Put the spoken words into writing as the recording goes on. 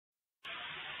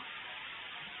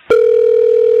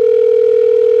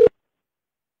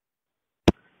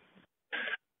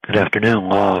Good afternoon,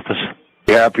 law office.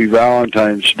 Happy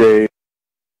Valentine's Day.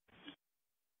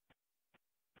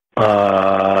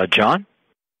 John?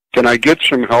 Can I get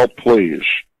some help, please?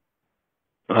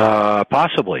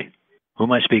 Possibly. Who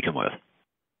am I speaking with?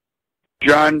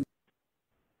 John.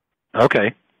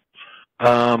 Okay.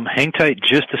 Hang tight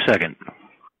just a second.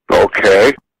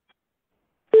 Okay.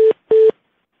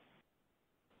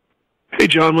 Hey,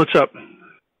 John, what's up?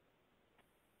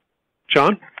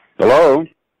 John? Hello?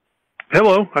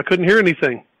 Hello, I couldn't hear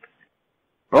anything.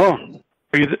 Oh.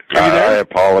 Are you there? I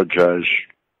apologize.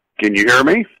 Can you hear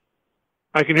me?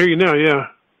 I can hear you now, yeah.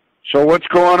 So what's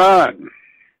going on?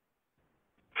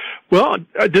 Well,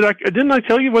 didn't I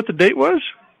tell you what the date was?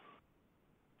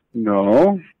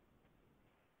 No.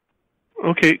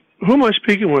 Okay, who am I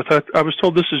speaking with? I was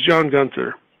told this is John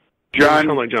Gunther. John? You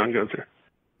sound like John Gunther.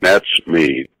 That's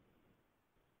me.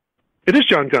 It is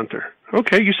John Gunther.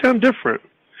 Okay, you sound different.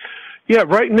 Yeah,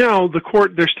 right now, the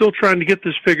court, they're still trying to get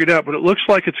this figured out, but it looks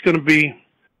like it's going to be,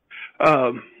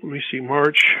 let me see,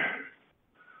 March.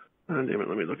 Oh, damn it,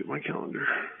 let me look at my calendar.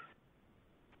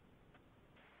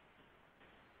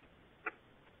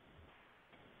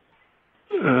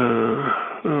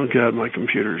 Oh, God, my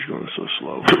computer's going so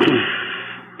slow.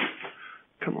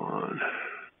 Come on.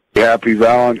 Happy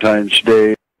Valentine's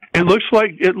Day. It looks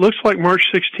like March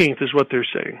 16th is what they're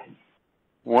saying.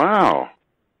 Wow.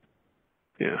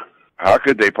 Yeah. How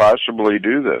could they possibly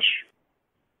do this?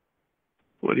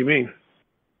 What do you mean?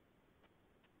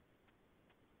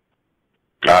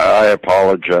 I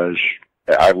apologize.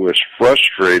 I was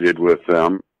frustrated with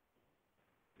them.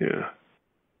 Yeah.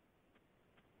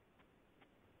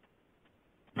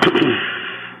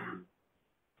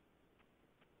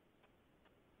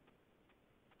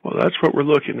 Well, that's what we're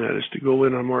looking at, is to go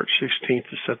in on March 16th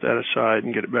to set that aside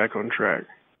and get it back on track.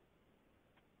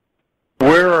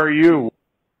 Where are you?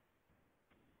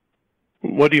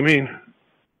 What do you mean?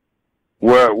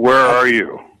 Where are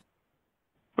you?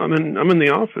 I'm in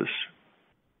the office.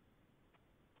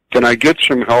 Can I get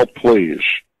some help, please?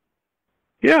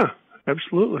 Yeah,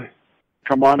 absolutely.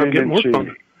 Come on in and see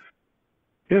me.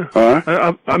 Yeah. Huh?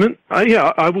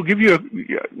 I will give you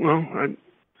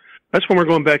that's when we're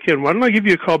going back in. Why don't I give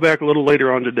you a call back a little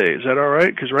later on today? Is that all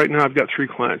right? Because right now I've got 3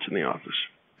 clients in the office.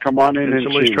 Come on in and see me.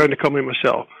 Somebody's trying to call me in my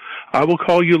cell. I will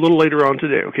call you a little later on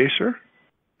today, okay, sir?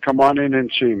 Come on in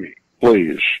and see me,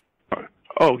 please.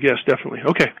 Oh, yes, definitely.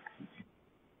 Okay.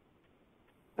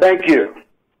 Thank you.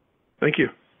 Thank you.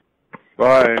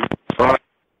 Bye. Bye.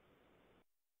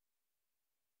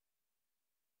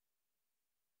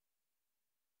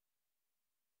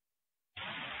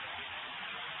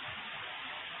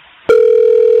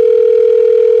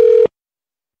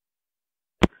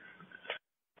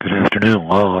 Good afternoon,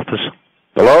 law office.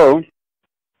 Hello?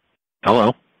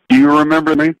 Hello. Do you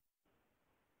remember me?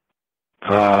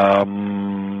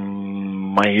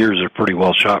 My ears are pretty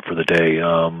well shot for the day.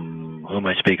 Who am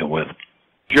I speaking with?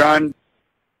 John?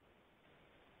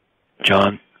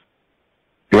 John?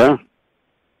 Yeah?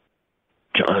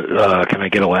 John, can I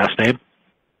get a last name?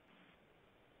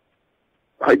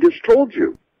 I just told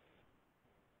you.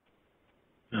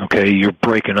 Okay, you're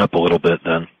breaking up a little bit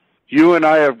then. You and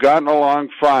I have gotten along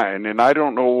fine, and I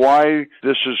don't know why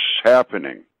this is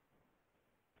happening.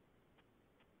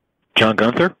 John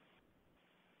Gunther?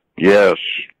 Yes.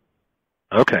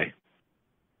 Okay.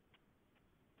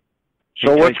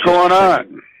 So what's going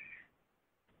on?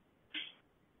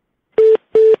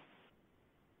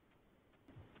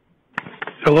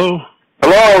 Hello?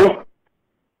 Hello?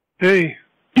 Hey.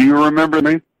 Do you remember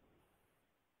me?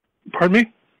 Pardon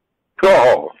me?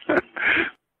 Oh.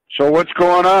 So what's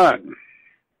going on?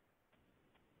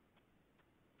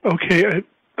 Okay,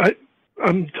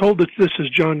 I'm told that this is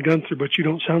John Gunther, but you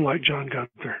don't sound like John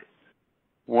Gunther.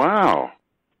 Wow.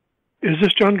 Is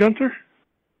this John Gunther?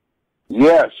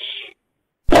 Yes.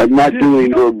 I'm not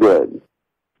doing real good.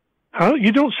 How?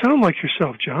 You don't sound like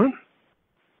yourself, John.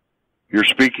 You're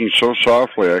speaking so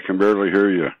softly I can barely hear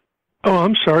you. Oh,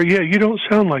 I'm sorry. Yeah, you don't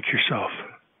sound like yourself.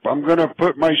 I'm going to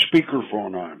put my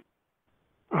speakerphone on.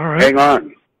 All right. Hang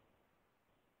on.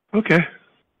 Okay.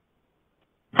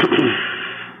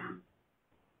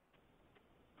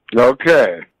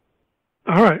 Okay.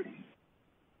 All right.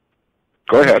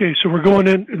 Go ahead. Okay, so we're going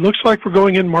in. It looks like we're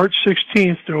going in March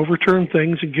 16th to overturn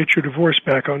things and get your divorce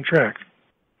back on track.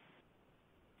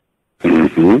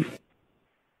 Mm-hmm.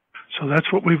 So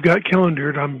that's what we've got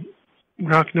calendared. I'm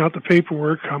knocking out the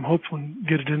paperwork. I'm hoping to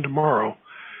get it in tomorrow.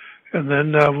 And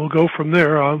then we'll go from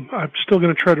there. I'm still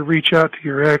going to try to reach out to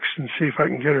your ex and see if I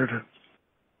can get her to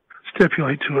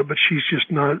stipulate to it, but she's just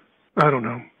not, I don't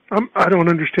know. I don't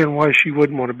understand why she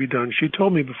wouldn't want to be done. She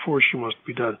told me before she wants to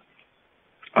be done.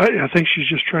 I think she's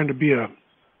just trying to be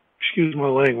excuse my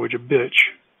language, a bitch.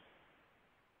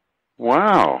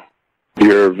 Wow.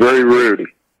 You're very rude.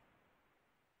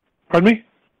 Pardon me?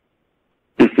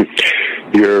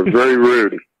 You're very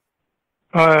rude.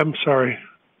 I'm sorry.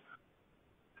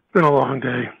 It's been a long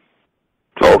day.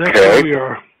 Okay. That's where we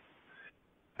are.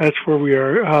 That's where we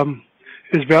are.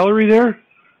 Is Valerie there?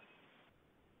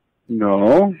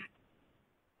 No.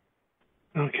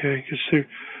 Okay, because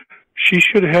she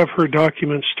should have her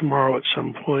documents tomorrow at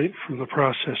some point from the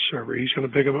process server. He's going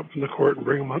to pick them up from the court and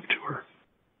bring them up to her.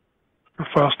 Her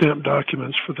file stamp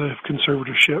documents for the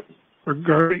conservatorship or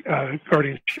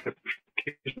guardianship.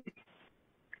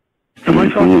 Am I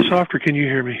talking soft or can you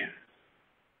hear me?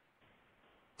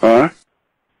 Huh?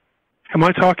 Am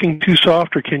I talking too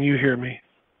soft or can you hear me?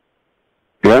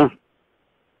 Yeah.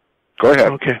 Go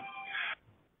ahead. Okay.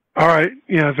 All right.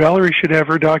 Yeah, Valerie should have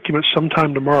her documents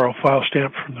sometime tomorrow, file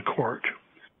stamped from the court.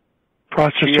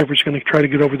 Process server's going to try to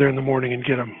get over there in the morning and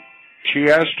get them. She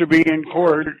has to be in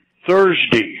court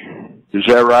Thursday. Is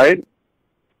that right?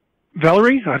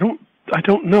 Valerie? I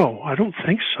don't know. I don't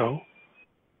think so.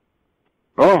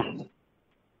 Oh.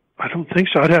 I don't think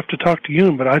so. I'd have to talk to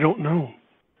Yoon, but I don't know.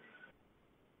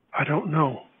 I don't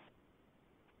know.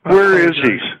 Where is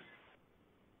he?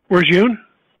 Where's Yoon?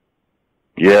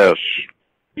 Yes.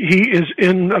 He is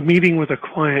in a meeting with a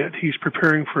client. He's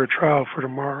preparing for a trial for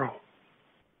tomorrow.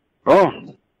 Oh.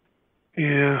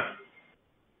 Yeah.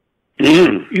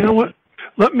 You know what?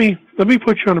 Let me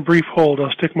put you on a brief hold.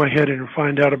 I'll stick my head in and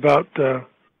find out about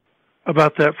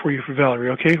that for you for Valerie.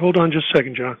 Okay? Hold on just a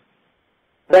second, John.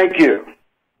 Thank you.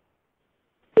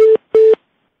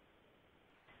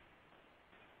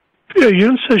 Yeah,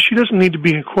 Yoon says she doesn't need to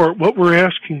be in court. What we're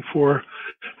asking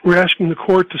the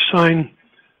court to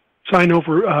sign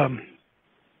over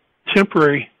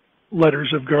temporary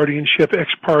letters of guardianship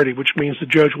ex parte, which means the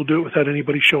judge will do it without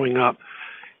anybody showing up.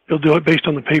 He'll do it based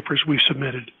on the papers we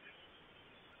submitted.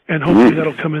 And hopefully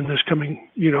that'll come in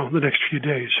the next few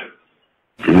days.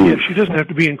 Yeah, she doesn't have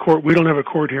to be in court. We don't have a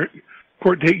court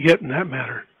date yet in that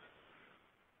matter.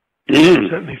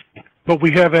 But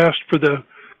we have asked for the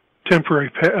temporary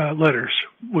letters,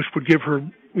 which would give her,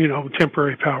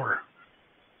 temporary power.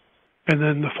 And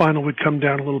then the final would come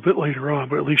down a little bit later on,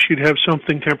 but at least she'd have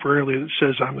something temporarily that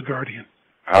says, I'm the guardian.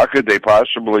 How could they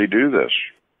possibly do this?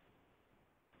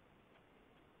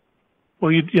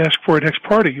 Well, you ask for it ex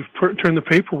parte. You've turned the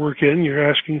paperwork in. You're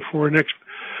asking for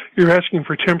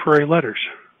temporary letters.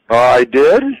 I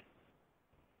did?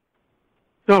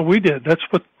 No, we did. That's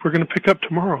what we're going to pick up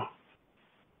tomorrow.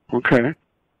 Okay.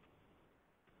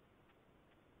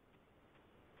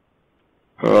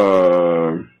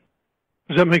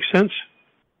 Does that make sense?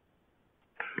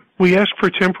 We ask for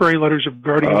temporary letters of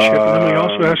guardianship, and then we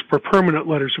also ask for permanent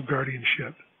letters of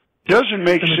guardianship. Doesn't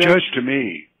make sense to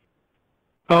me.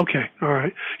 Okay, all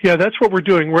right. Yeah, that's what we're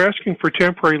doing. We're asking for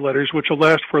temporary letters, which will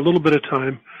last for a little bit of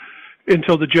time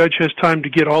until the judge has time to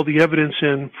get all the evidence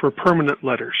in for permanent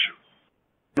letters.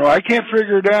 No, I can't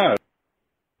figure it out.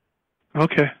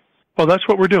 Okay. Well, that's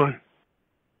what we're doing.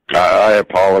 I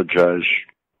apologize.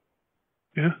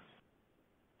 Yeah?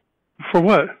 For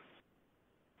what?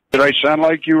 Did I sound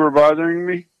like you were bothering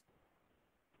me?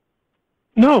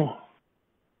 No.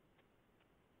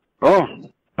 Oh.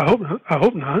 I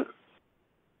hope not.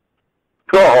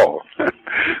 Oh.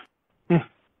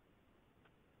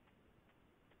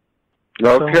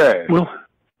 Okay. So, all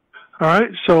right,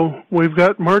 so we've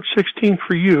got March 16th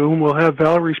for you, and we'll have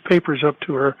Valerie's papers up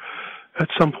to her at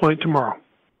some point tomorrow.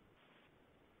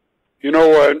 You know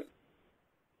what?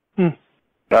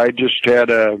 I just had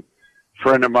a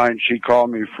friend of mine, she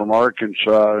called me from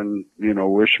Arkansas and,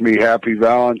 wished me happy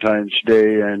Valentine's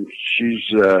Day, and she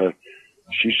says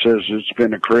it's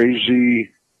been a crazy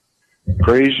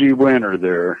winter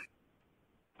there.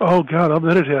 Oh, God, I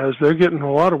bet it has. They're getting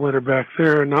a lot of winter back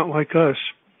there, not like us.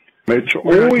 It's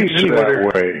always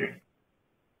that way.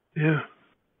 Yeah.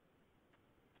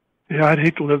 Yeah, I'd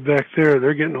hate to live back there.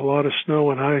 They're getting a lot of snow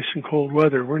and ice and cold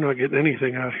weather. We're not getting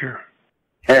anything out here.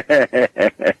 Yeah.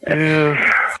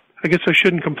 I guess I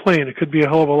shouldn't complain. It could be a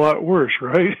hell of a lot worse,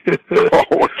 right?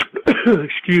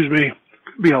 Excuse me.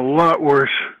 Could be a lot worse.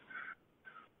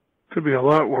 Could be a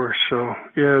lot worse. So,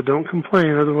 yeah, don't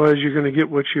complain. Otherwise, you're going to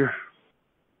get what you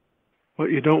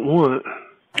don't want.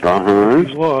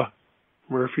 Murphy's Law.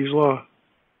 Murphy's Law.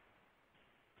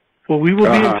 Well, we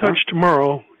will be in touch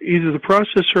tomorrow. Either the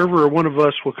process server or one of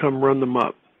us will come run them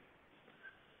up.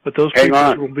 But those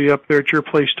papers will be up there at your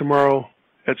place tomorrow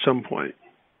at some point.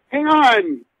 Hang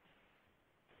on.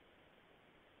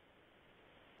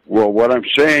 Well, what I'm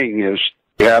saying is,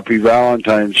 happy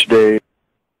Valentine's Day.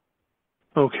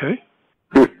 Okay.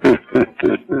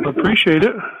 Appreciate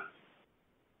it.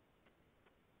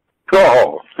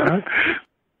 Oh. All right.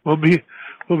 We'll be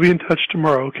in touch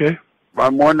tomorrow, okay?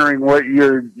 I'm wondering what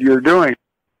you're doing.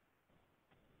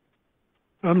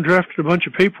 I'm drafting a bunch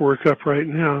of paperwork up right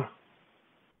now.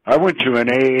 I went to an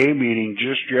AA meeting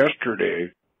just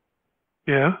yesterday.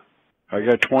 Yeah? I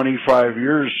got 25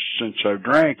 years since I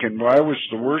drank, and I was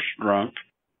the worst drunk.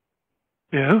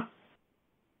 Yeah?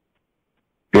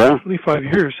 Yeah. 25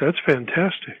 years, that's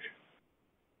fantastic.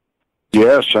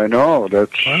 Yes, I know.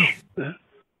 That's wow.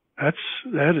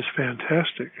 That is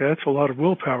fantastic. That's a lot of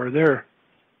willpower there.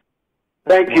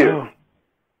 Thank you.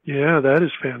 Yeah, that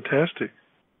is fantastic.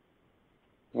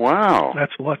 Wow.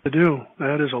 That's a lot to do.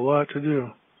 That is a lot to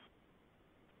do.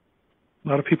 A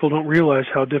lot of people don't realize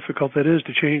how difficult that is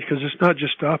to change, because it's not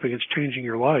just stopping, it's changing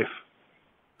your life.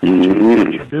 Mm-hmm.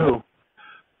 What you do.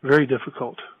 Very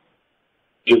difficult.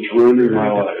 It's ruining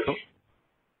my life.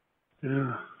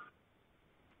 Yeah.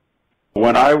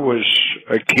 When I was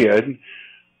a kid,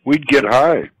 we'd get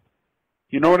high.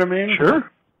 You know what I mean?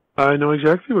 Sure. I know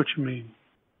exactly what you mean.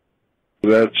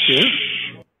 That's... Yeah.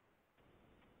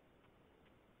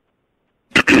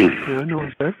 Yeah, I know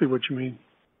exactly what you mean.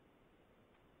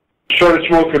 Started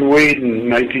smoking weed in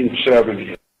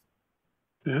 1970.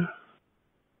 Yeah.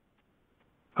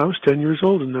 I was 10 years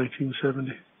old in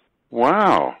 1970.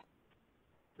 Wow.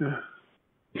 Yeah.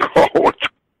 Oh,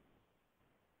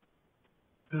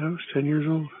 Yeah, I was 10 years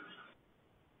old.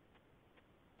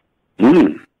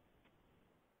 Mm.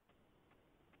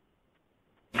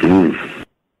 Mm.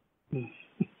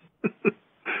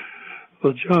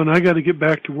 Well, John, I got to get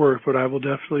back to work, but I will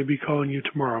definitely be calling you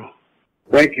tomorrow.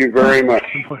 Thank you very much.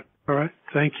 All right.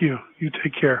 Thank you. You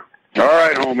take care. All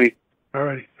right, homie. All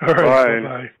right. All right. Bye.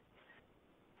 Bye-bye.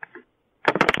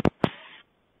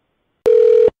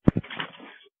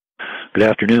 Good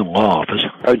afternoon, law office.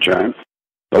 Hi, John.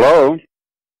 Hello?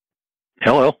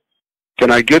 Hello.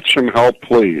 Can I get some help,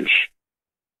 please?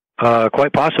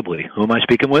 Quite possibly. Who am I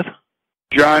speaking with?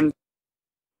 John,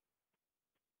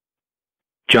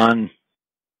 John.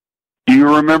 do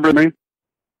you remember me?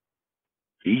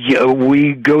 Yeah,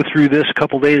 we go through this a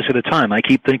couple days at a time. I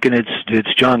keep thinking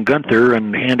it's John Gunther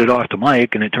and hand it off to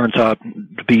Mike, and it turns out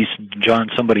to be John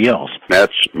somebody else.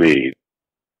 That's me.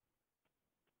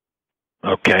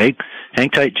 Okay. Hang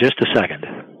tight just a second.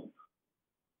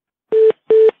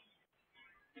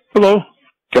 Hello?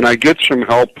 Can I get some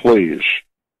help, please?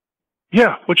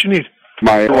 Yeah, what you need?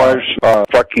 My wife's a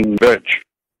fucking bitch.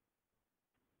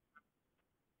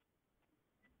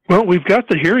 Well, we've got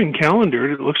the hearing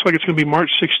calendared. It looks like it's going to be March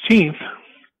 16th.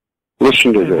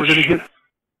 Listen to and this.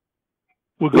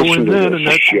 We'll go Listen in to then, this and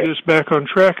that shit. will get us back on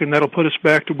track, and that'll put us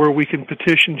back to where we can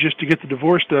petition just to get the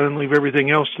divorce done and leave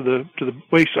everything else to the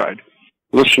wayside.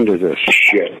 Listen to this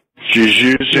shit. She's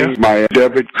using Yeah. my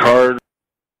debit card.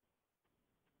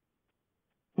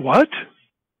 What?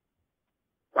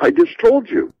 I just told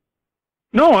you.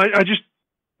 No, I just...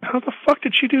 How the fuck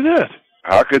did she do that?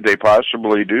 How could they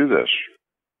possibly do this?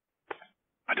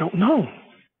 I don't know.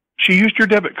 She used your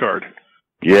debit card.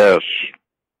 Yes.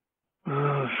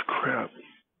 Oh, crap.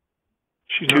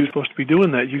 She's not supposed to be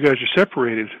doing that. You guys are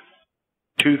separated.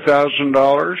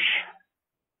 $2,000?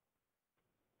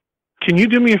 Can you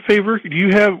do me a favor?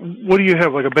 What do you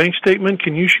have, like a bank statement?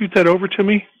 Can you shoot that over to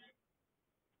me?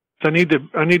 I need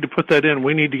to put that in.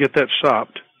 We need to get that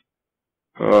stopped.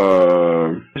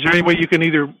 Is there any way you can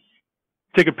either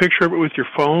take a picture of it with your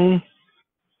phone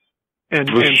and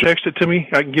text it to me?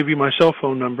 I can give you my cell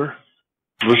phone number.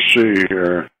 Let's see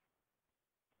here.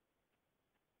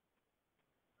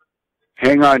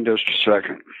 Hang on just a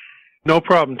second. No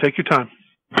problem. Take your time.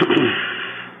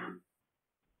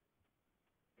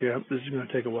 Yeah, this is going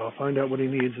to take a while. Find out what he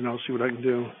needs, and I'll see what I can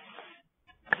do.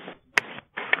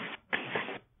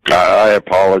 I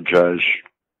apologize.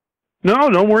 No,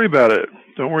 don't worry about it.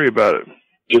 Don't worry about it.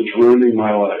 It's ruining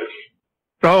my life.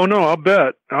 Oh, no, I'll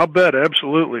bet. I'll bet,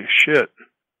 absolutely. Shit.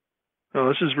 No,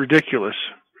 this is ridiculous.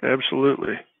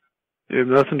 Absolutely. You have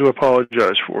nothing to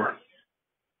apologize for.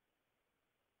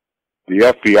 The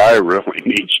FBI really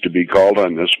needs to be called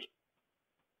on this.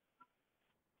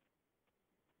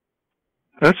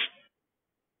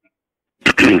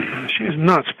 She is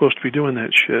not supposed to be doing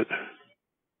that shit.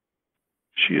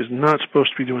 She is not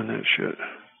supposed to be doing that shit.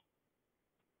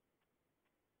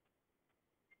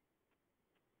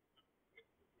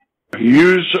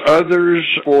 Use others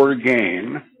for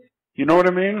gain. You know what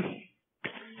I mean?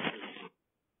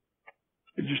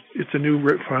 It's a new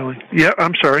writ filing. Yeah,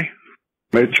 I'm sorry.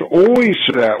 It's always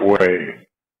that way.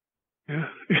 Yeah.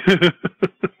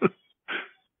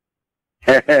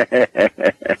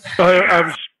 I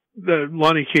was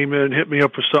Lonnie came in and hit me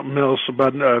up with something else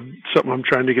about something I'm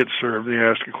trying to get served. They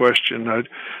asked a question. It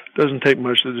doesn't take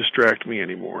much to distract me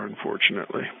anymore,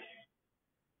 unfortunately.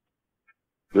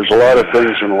 There's a lot of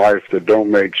things in life that don't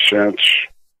make sense.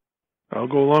 I'll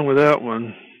go along with that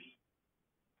one.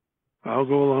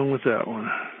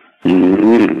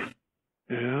 Mm-hmm.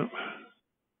 Yeah.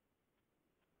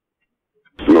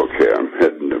 Okay, I'm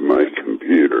heading to my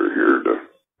computer here to...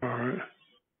 All right.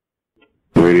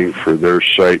 Waiting for their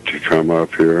site to come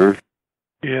up here.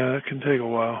 Yeah, it can take a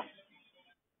while.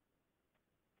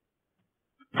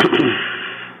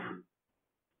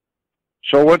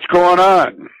 So what's going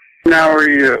on? How are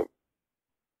you?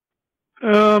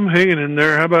 I'm hanging in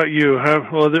there. How about you?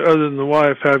 Other than the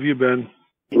wife, how have you been?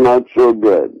 Not so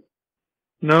good.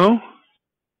 No?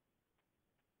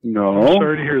 No. I'm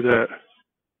sorry to hear that.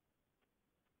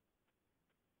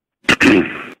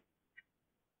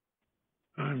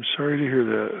 I'm sorry to hear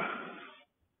that.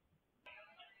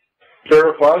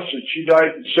 Sarah Fawcett, she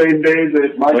died the same day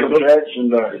that Michael Jackson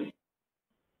died.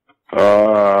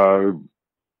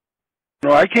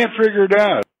 No, I can't figure it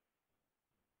out.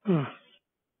 Huh.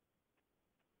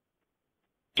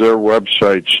 Their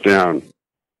website's down.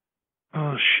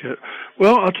 Oh shit.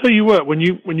 Well, I'll tell you what. When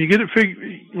you get it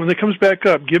when it comes back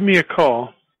up, give me a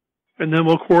call, and then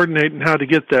we'll coordinate on how to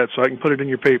get that so I can put it in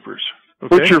your papers.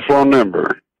 Okay? What's your phone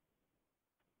number?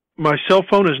 My cell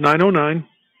phone is 909.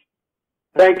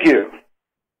 Thank you.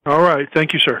 All right.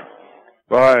 Thank you, sir.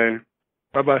 Bye.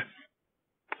 Bye-bye.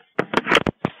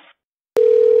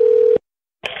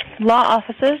 Law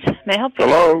offices, may I help you?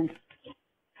 Hello?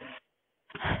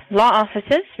 Law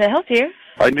offices, may I help you?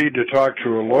 I need to talk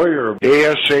to a lawyer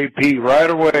ASAP right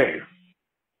away.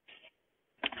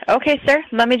 Okay, sir.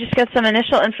 Let me just get some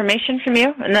initial information from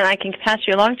you, and then I can pass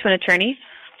you along to an attorney.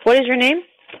 What is your name?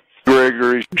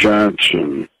 Gregory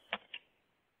Johnson.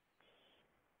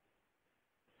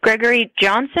 Gregory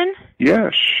Johnson?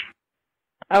 Yes.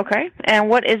 Okay. And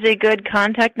what is a good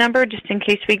contact number, just in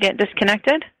case we get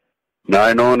disconnected?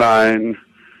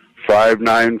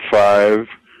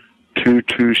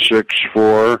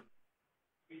 909-595-2264.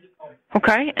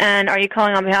 Okay. And are you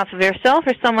calling on behalf of yourself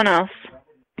or someone else?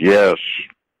 Yes.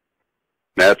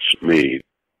 That's me.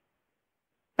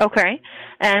 Okay.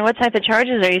 And what type of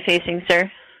charges are you facing,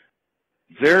 sir?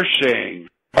 They're saying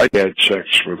I had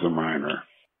sex with a minor.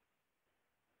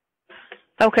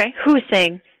 Okay. Who's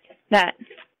saying that?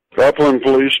 Upland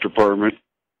Police Department.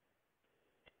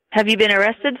 Have you been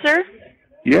arrested, sir?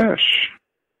 Yes.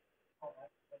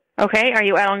 Okay. Are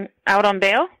you out on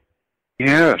bail?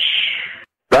 Yes.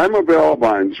 I'm a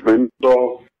Bailbondsman,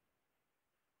 so...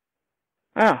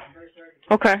 Oh.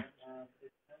 Okay.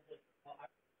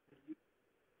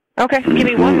 Okay. Give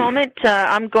me one moment.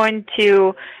 I'm going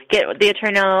to get the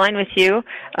attorney on the line with you.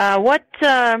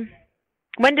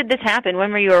 When did this happen?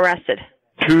 When were you arrested?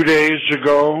 2 days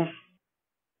ago.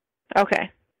 Okay.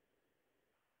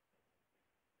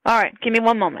 All right. Give me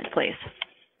one moment, please.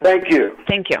 Thank you.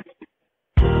 Thank you.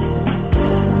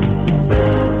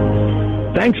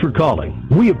 Thanks for calling.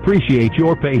 We appreciate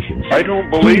your patience. I don't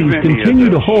believe Please any continue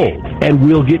of to this. hold, and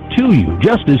we'll get to you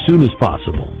just as soon as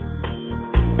possible.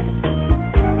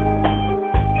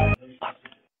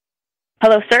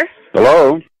 Hello, sir.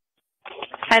 Hello?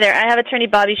 Hi there. I have attorney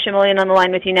Bobby Shimolian on the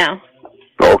line with you now.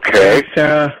 Okay.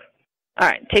 Sarah. All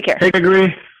right. Take care. Hey,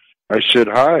 Gregory. I said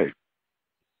hi.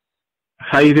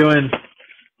 How you doing?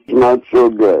 Not so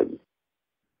good.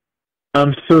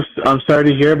 I'm sorry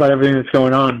to hear about everything that's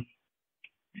going on.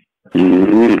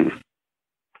 Mm-hmm.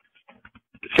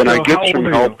 Can I So get how some old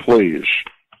are help, you? please?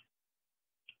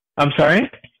 I'm sorry?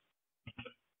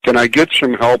 Can I get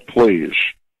some help, please?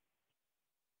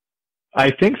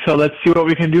 I think so. Let's see what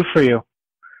we can do for you.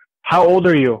 How old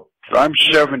are you? I'm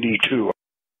 72.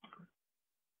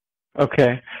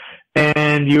 Okay.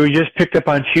 And you were just picked up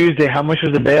on Tuesday. How much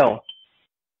was the bail?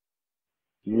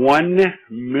 $1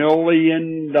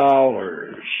 million.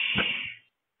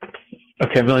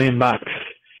 Okay, $1 million.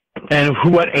 And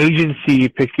what agency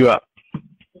picked you up?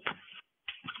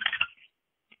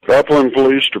 Upland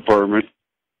Police Department.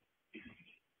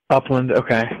 Upland,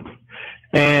 okay.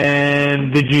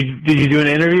 And did you do an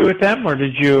interview with them, or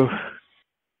did you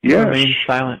Yes. remain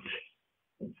silent?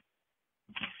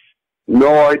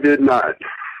 No, I did not.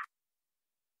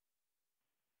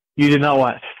 You did not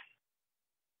what?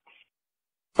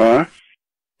 Huh?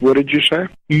 What did you say?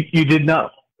 You did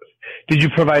not. Did you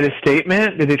provide a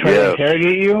statement? Did they try to Yes.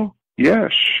 interrogate you?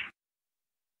 Yes.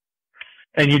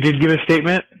 And you did give a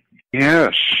statement?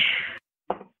 Yes.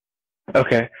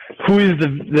 Okay. Who is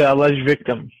the alleged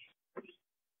victim?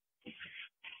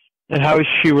 And how is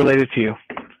she related to you?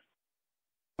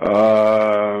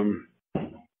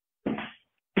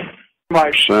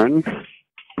 my son.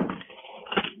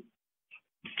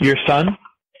 Your son?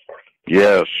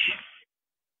 Yes.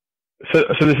 So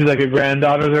this is like a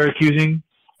granddaughter they're accusing?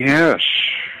 Yes.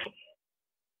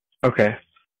 Okay.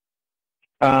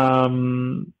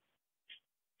 And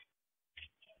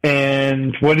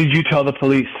what did you tell the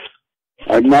police?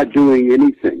 I'm not doing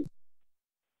anything.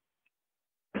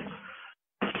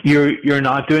 You're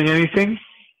not doing anything?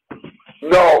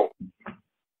 No.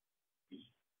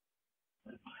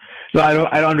 No, I don't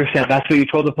understand. That's what you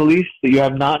told the police? That you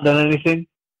have not done anything?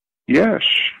 Yes.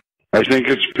 I think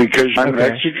it's because I'm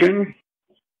Mexican.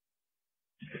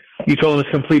 You told them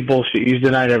it's complete bullshit. You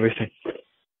denied everything.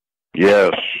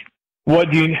 Yes.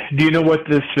 What do you know what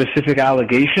the specific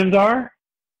allegations are?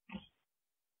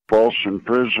 False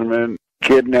imprisonment,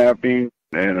 kidnapping,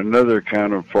 and another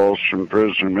kind of false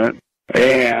imprisonment,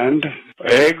 and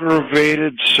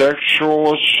aggravated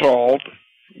sexual assault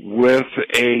with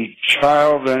a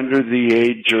child under the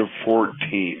age of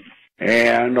 14,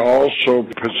 and also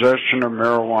possession of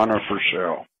marijuana for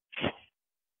sale.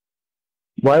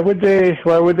 Why would they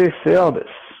say all this?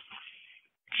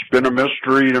 It's been a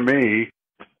mystery to me.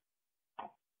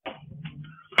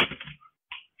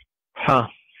 Huh.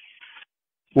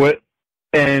 What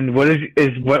is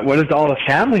all the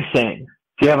family saying?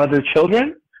 Do you have other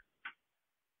children?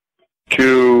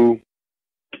 Two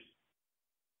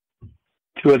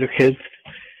other kids.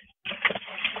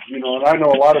 You know, and I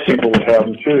know a lot of people that have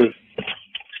them too.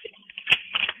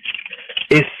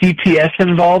 Is CPS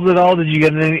involved at all? Did you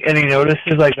get any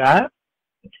notices like that?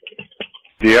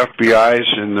 The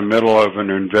FBI's in the middle of an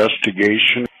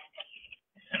investigation.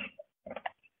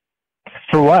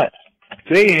 For what?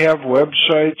 They have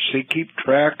websites. They keep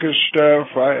track of stuff.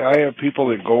 I have people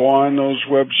that go on those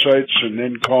websites and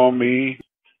then call me.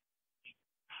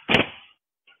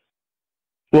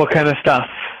 What kind of stuff?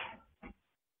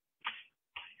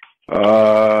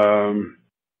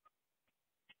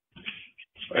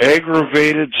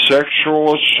 Aggravated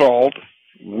sexual assault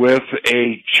with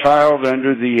a child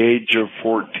under the age of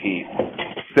 14.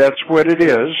 That's what it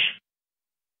is.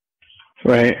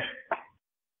 Right.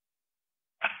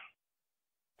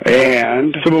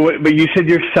 And but you said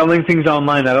you're selling things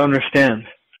online. I don't understand.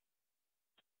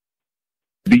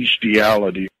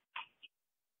 Bestiality.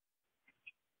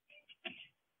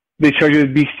 They charge you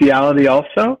with bestiality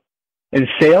also? In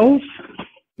sales?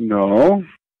 No.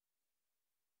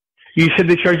 You said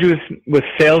they charge you with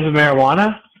sales of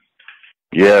marijuana?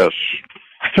 Yes.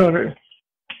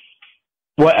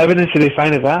 What evidence did they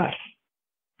find of that?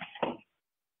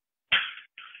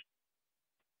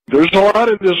 There's a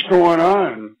lot of this going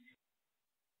on.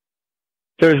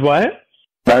 There's what?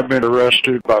 I've been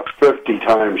arrested about 50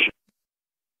 times.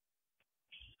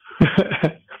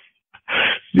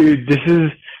 Dude, this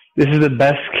is the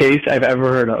best case I've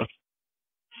ever heard of.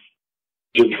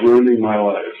 It's ruining my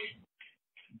life.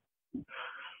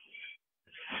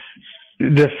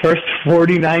 The first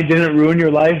 49 didn't ruin your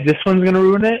life. This one's going to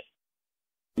ruin it?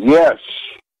 Yes.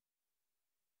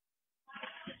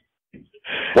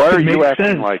 Why are you acting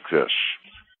sense. like this?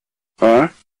 Huh?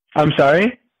 I'm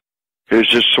sorry? Is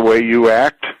this the way you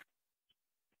act?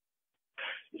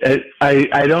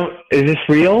 I don't... Is this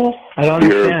real? I don't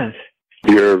understand.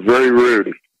 You're very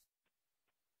rude.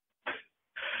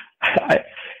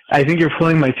 I think you're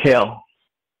pulling my tail.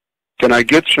 Can I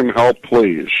get some help,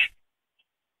 please?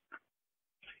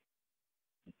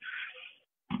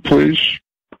 Please?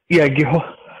 Yeah, go.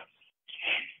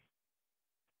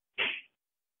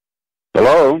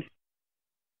 Hello?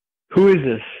 Who is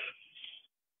this?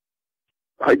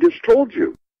 I just told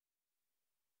you.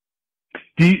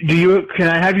 Do you? Can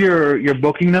I have your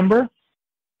booking number?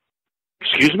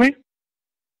 Excuse me?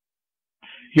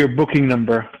 Your booking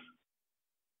number.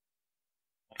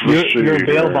 You're a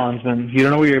bail bondsman. You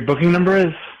don't know what your booking number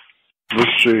is?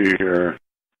 Let's see here.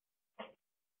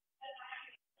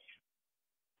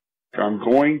 I'm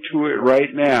going to it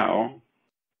right now.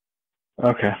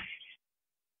 Okay.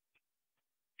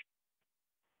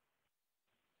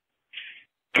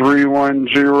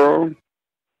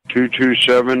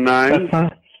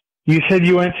 310-2279. You said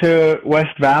you went to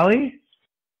West Valley?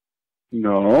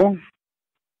 No.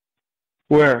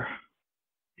 Where?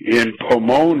 In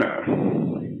Pomona.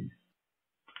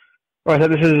 Oh, I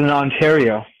thought this is in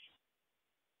Ontario.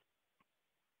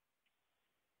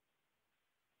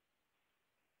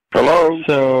 Hello?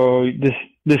 So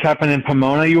this happened in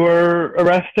Pomona, you were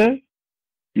arrested?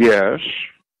 Yes.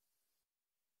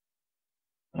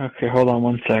 Okay, hold on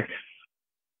one sec.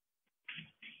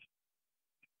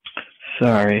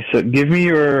 Sorry. So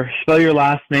spell your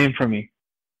last name for me.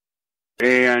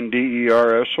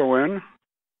 Anderson.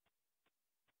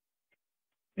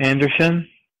 Anderson?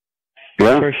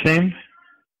 Yeah. First name?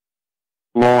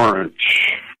 Lawrence.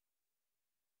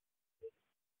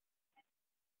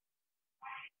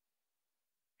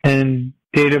 And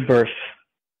date of birth?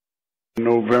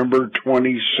 November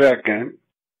 22nd,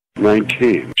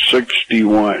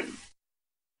 1961.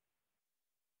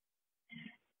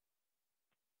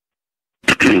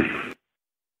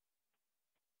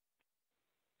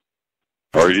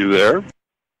 Are you there?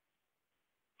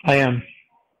 I am.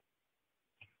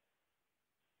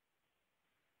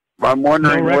 I'm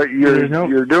wondering what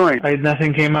you're doing.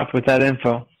 Nothing came up with that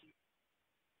info.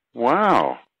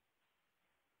 Wow.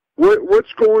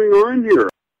 What's going on here?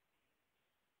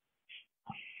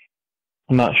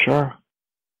 I'm not sure.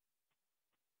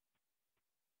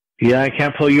 Yeah, I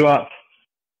can't pull you up.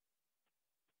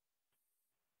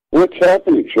 What's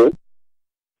happening, sir?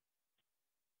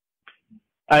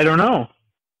 I don't know.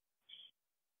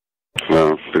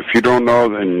 Well, if you don't know,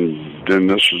 then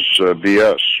this is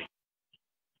BS.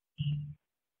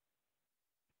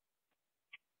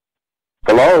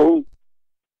 Hello?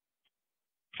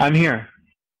 I'm here.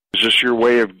 Is this your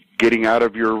way of getting out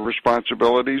of your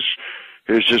responsibilities?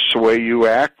 Is this the way you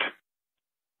act?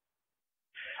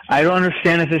 I don't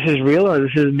understand if this is real or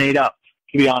this is made up,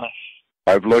 to be honest.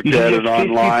 I've looked at it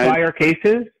online. 50 prior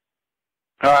cases?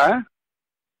 Huh?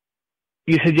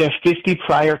 You said you have 50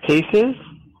 prior cases?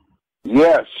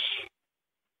 Yes.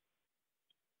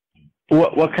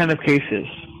 What kind of cases?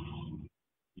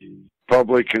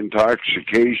 Public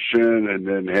intoxication, and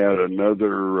then had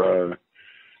another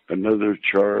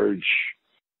charge.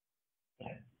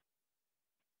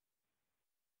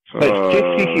 But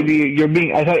 50, you're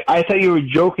being. I thought you were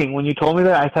joking when you told me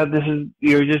that. I thought this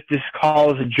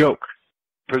call is a joke.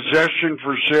 Possession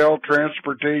for sale,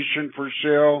 transportation for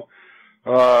sale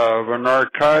of a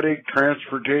narcotic,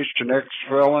 transportation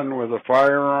ex-felon with a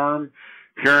firearm,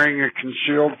 carrying a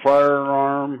concealed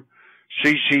firearm,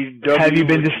 CCW. Have you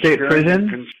been to state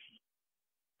prison?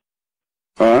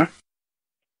 Huh?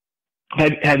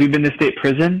 Have you been to state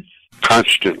prison?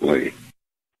 Constantly.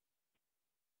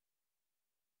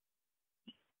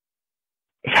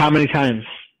 How many times?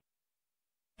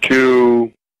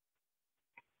 2.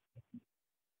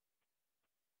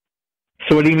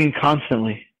 So what do you mean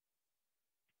constantly?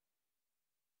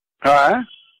 Huh?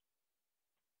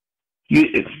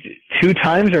 2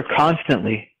 times or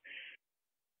constantly?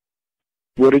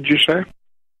 What did you say?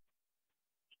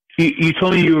 You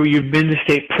told me you've been to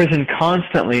state prison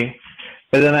constantly,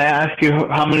 but then I asked you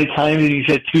how many times, and you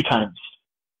said 2 times.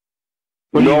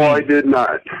 No, I did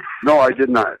not. No, I did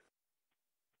not.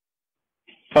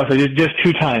 Oh, so just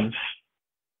 2 times.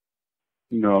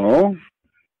 No.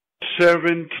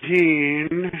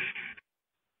 17.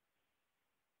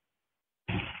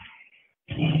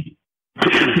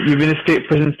 You've been to state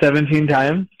prison 17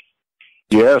 times?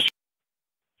 Yes.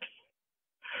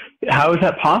 How is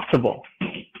that possible?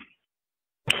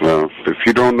 Well, if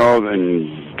you don't know,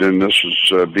 then this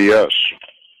is BS.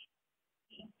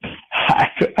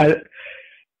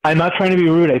 I'm not trying to be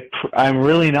rude. I'm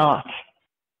really not.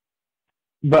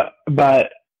 But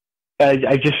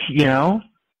I just,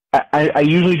 I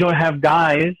usually don't have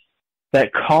guys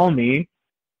that call me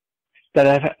that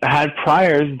have had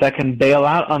priors that can bail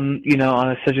out on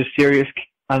such a serious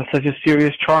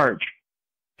charge.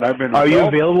 Are you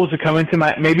available to come into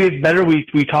my? Maybe it's better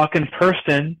we talk in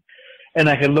person, and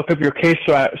I can look up your case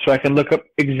so I can look up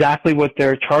exactly what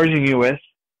they're charging you with.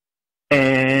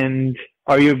 And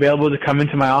are you available to come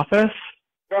into my office?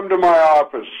 Come to my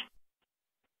office.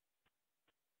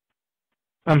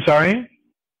 I'm sorry?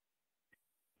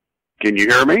 Can you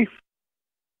hear me?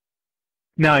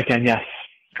 Now I can, yes.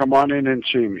 Come on in and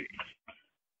see me.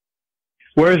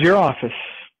 Where's your office?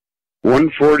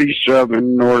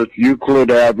 147 North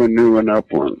Euclid Avenue in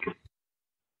Upland.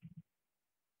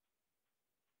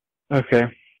 Okay.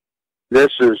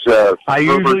 This is Herbert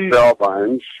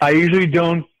Bailbondsh. I usually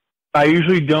don't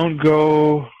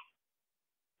go.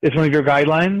 It's one of your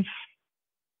guidelines.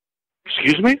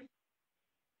 Excuse me?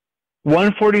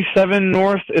 147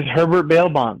 North is Herbert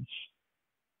Bailbondsh.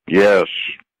 Yes.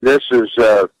 This is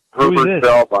Herbert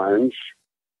Bailbondsh.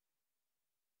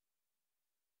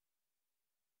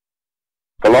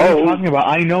 Hello? What are you talking about?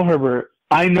 I know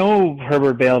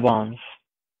Herbert Bailbondsh.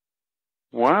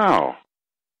 Wow.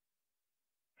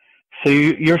 So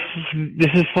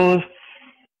this is full of,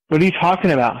 what are you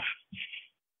talking about?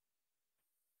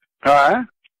 Huh?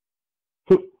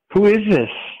 Who is this?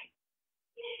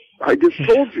 I just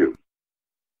told you.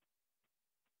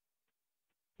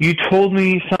 You told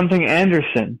me something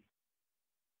Anderson.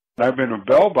 I've been a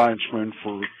Bailbondshman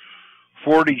for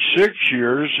 46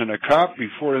 years and a cop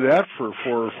before that for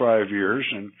 4 or 5 years.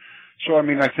 And so,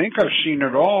 I think I've seen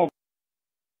it all.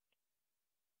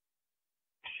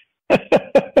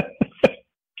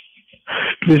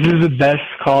 This is the best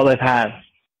call I've had.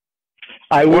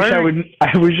 I wish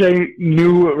I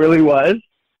knew who it really was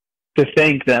to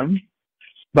thank them,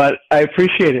 but I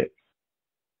appreciate it.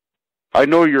 I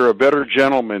know you're a better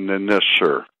gentleman than this,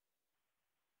 sir.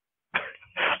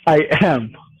 I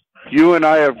am. You and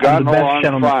I have gotten along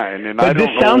fine, and I don't know why.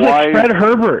 But this sounds like Fred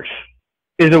Herbert.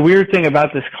 Is a weird thing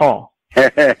about this call.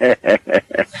 This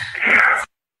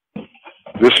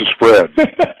is Fred.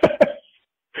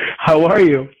 How are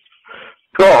you?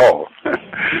 Oh,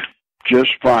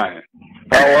 just fine.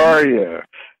 How are you?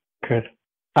 Good.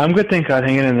 I'm good, thank God.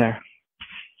 Hanging in there.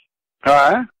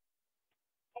 Huh?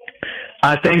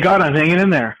 Thank God I'm hanging in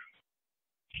there.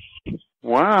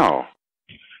 Wow.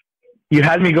 You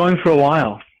had me going for a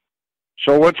while.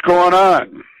 So what's going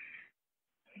on?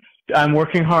 I'm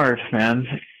working hard, man.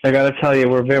 I got to tell you,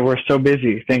 we're so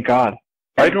busy. Thank God.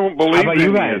 I don't believe any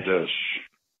of this.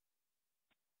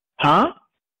 Huh?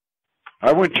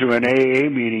 I went to an AA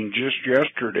meeting just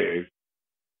yesterday.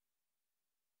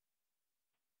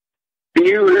 Can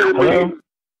you hear me?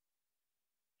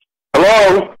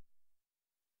 Hello?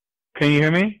 Can you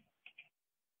hear me?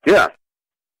 Yeah.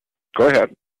 Go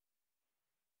ahead.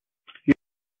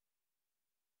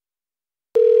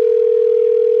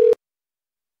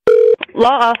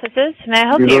 Law offices, may I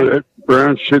help you? You know that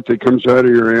brown shit that comes out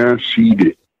of your ass, eat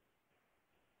it.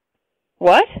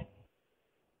 What?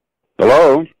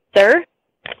 Hello? Sir?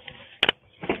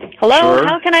 Hello, Sir?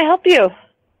 how can I help you?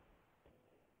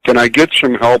 Can I get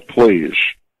some help, please?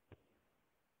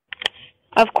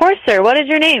 Of course, sir. What is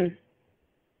your name?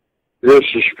 This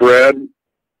is Fred.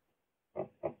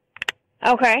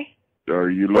 Okay. Are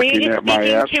you looking at my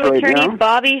ass speaking to right Attorney now?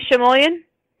 Bobby Shimoyan?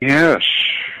 Yes.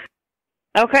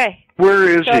 Okay. Where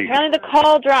is so he? Apparently the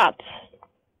call dropped.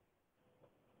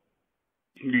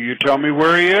 Can you tell me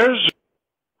where he is?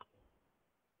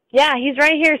 Yeah, he's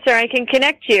right here, sir. I can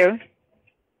connect you.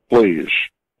 Please.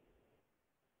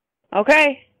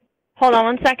 Okay. Hold on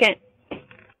 1 second.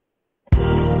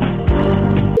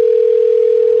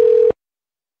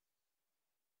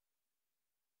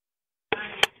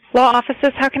 Law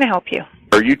offices, how can I help you?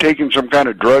 Are you taking some kind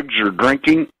of drugs or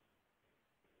drinking?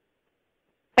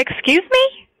 Excuse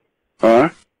me? Huh?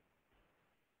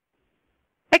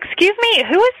 Excuse me,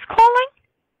 who is calling?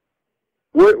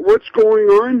 What's going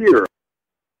on here?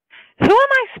 Who am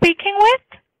I speaking with?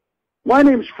 My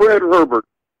name's Fred Herbert.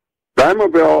 I'm a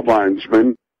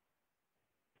Bailbondsman.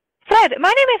 Fred, my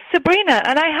name is Sabrina,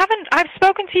 and I've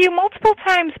spoken to you multiple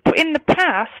times in the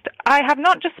past. I have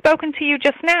not just spoken to you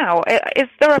just now. Is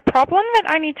there a problem that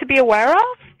I need to be aware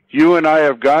of? You and I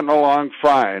have gotten along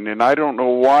fine, and I don't know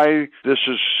why this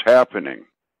is happening.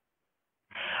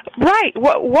 Right.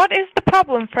 What is the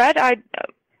problem, Fred?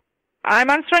 I'm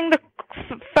answering the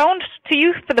phone to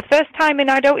you for the first time,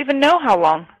 and I don't even know how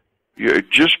long.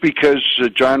 Just because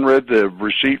John read the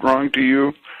receipt wrong to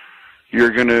you,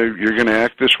 you're gonna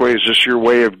act this way? Is this your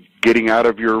way of getting out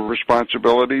of your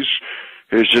responsibilities?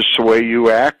 Is this the way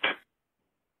you act?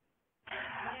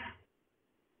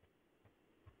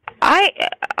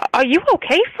 Are you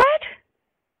okay, Fred?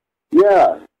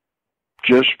 Yeah.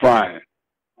 Just fine.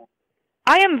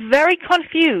 I am very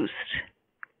confused.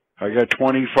 I got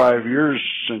 25 years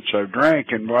since I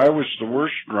drank, and I was the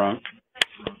worst drunk.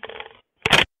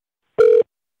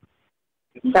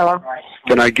 Hello?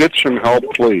 Can I get some help,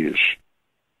 please?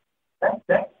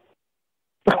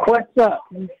 What's up?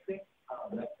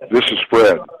 This is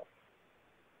Fred.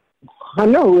 I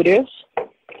know who it is.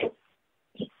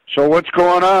 So what's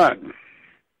going on?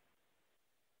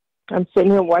 I'm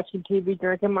sitting here watching TV,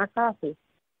 drinking my coffee.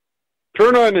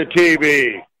 Turn on the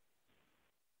TV.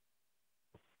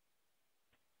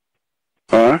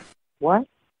 Huh? What?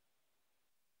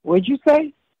 What'd you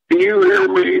say? Can you hear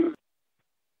me?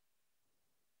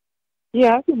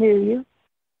 Yeah, I can hear you.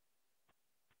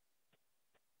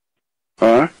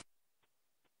 Huh?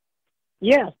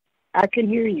 Yes, I can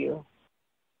hear you.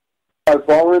 I've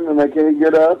fallen and I can't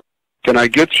get up. Can I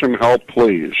get some help,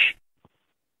 please?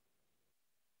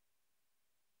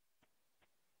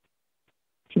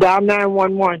 Dial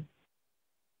 911.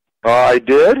 I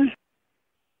did?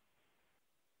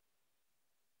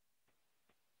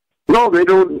 No, they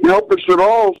don't help us at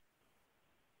all.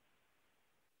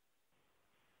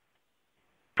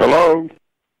 Hello?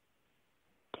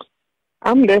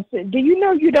 I'm listening. Do you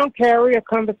know you don't carry a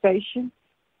conversation?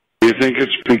 You think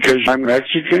it's because I'm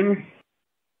Mexican?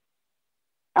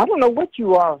 I don't know what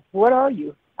you are. What are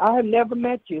you? I have never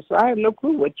met you, so I have no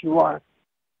clue what you are.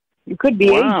 You could be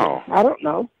Wow. Asian. I don't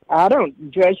know. I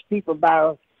don't judge people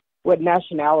by what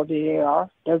nationality they are.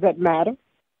 Does that matter?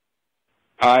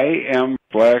 I am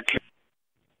black.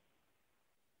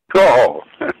 Oh.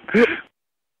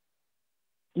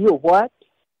 You what?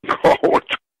 Oh,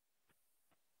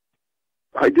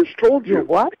 I just told you. You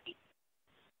what?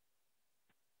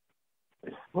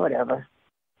 Whatever.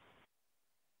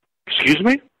 Excuse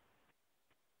me?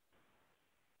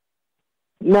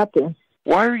 Nothing.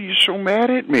 Why are you so mad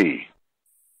at me?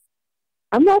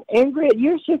 I'm not angry at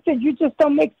you. It's just that you just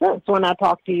don't make sense when I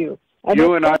talk to you. And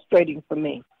it's frustrating for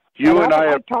me. You and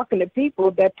I like talking to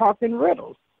people that talk in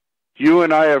riddles. You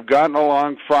and I have gotten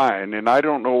along fine, and I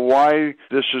don't know why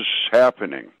this is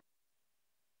happening.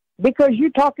 Because you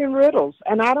talk in riddles,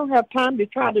 and I don't have time to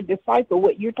try to decipher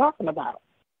what you're talking about.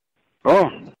 Oh.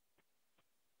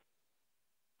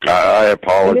 I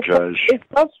apologize. It's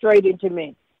frustrating to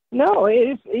me. No,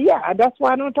 that's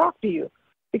why I don't talk to you.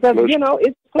 Because,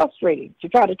 it's frustrating to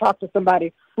try to talk to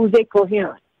somebody who's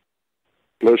incoherent.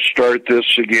 Let's start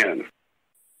this again.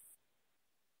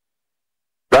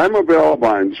 I'm a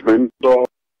Bailbondsman, so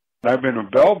I've been a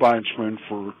Bailbondsman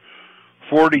for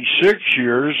 46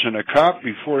 years and a cop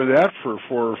before that for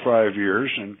 4 or 5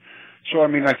 years. And so,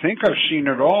 I think I've seen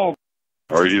it all.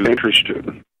 Are you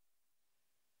interested?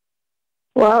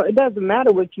 Well, it doesn't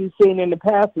matter what you've seen in the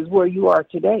past, is where you are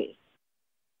today.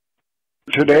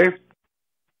 Today?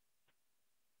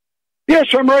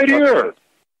 Yes, I'm right here.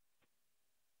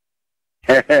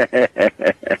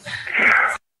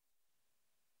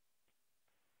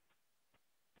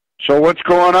 So what's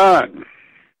going on?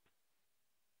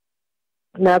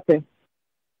 Nothing.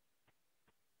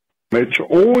 It's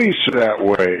always that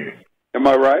way. Am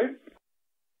I right?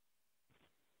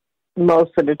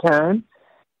 Most of the time.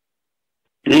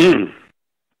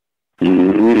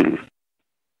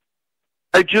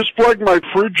 I just plugged my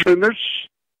fridge in this.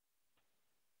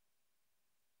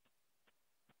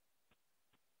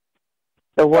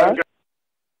 The what?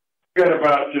 I got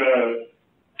about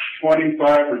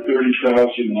 25 or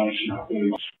 30,000 license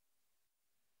plates.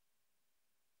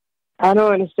 I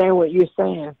don't understand what you're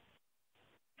saying.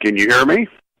 Can you hear me?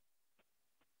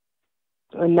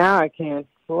 Well, now I can.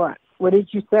 What? What did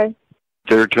you say?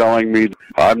 They're telling me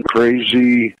I'm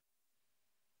crazy.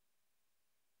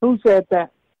 Who said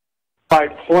that? My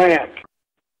plant.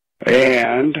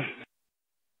 And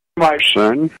my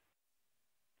son.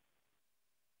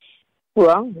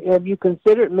 Well, have you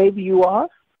considered maybe you are?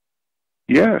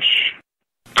 Yes.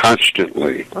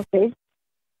 Constantly. Okay.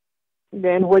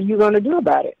 Then what are you going to do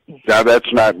about it? Now,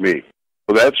 that's not me.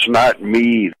 Well, that's not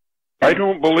me. I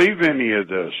don't believe any of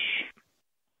this.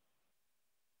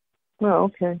 Oh,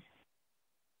 okay.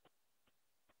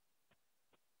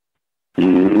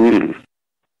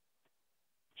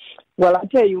 Well, I'll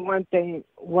tell you one thing.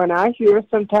 When I hear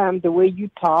sometimes the way you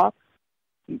talk,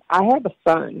 I have a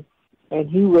son, and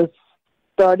he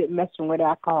started messing with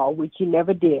alcohol, which he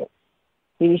never did.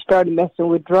 And he started messing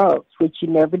with drugs, which he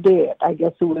never did. I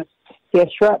guess he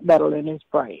had shrapnel in his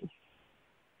brain.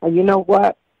 And you know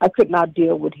what? I could not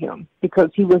deal with him because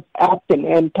he was acting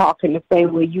and talking the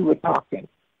same way you were talking.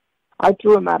 I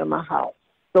threw him out of my house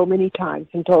so many times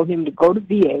and told him to go to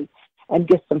VA and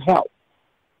get some help,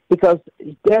 because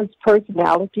there's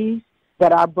personalities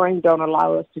that our brain don't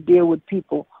allow us to deal with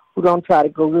people who don't try to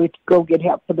go get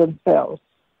help for themselves.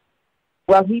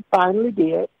 Well, he finally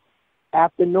did.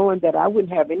 After knowing that I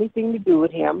wouldn't have anything to do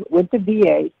with him, went to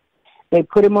VA. They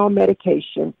put him on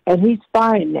medication, and he's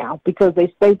fine now because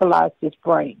they stabilized his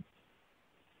brain.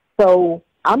 So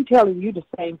I'm telling you the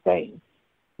same thing.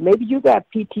 Maybe you got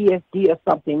PTSD or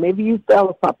something. Maybe you fell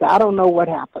or something. I don't know what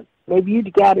happened. Maybe you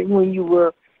got it when you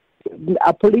were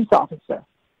a police officer.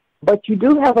 But you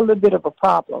do have a little bit of a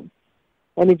problem.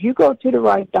 And if you go to the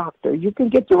right doctor, you can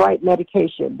get the right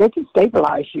medication. They can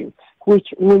stabilize you, which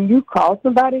when you call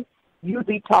somebody, you'll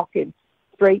be talking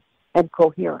straight and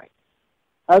coherent.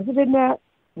 Other than that,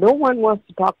 no one wants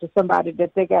to talk to somebody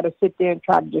that they got to sit there and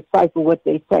try to decipher what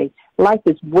they say. Life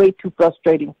is way too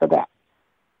frustrating for that.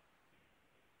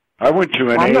 I went to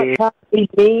an I'm AA. not trying to be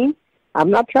mean. I'm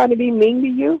not trying to be mean to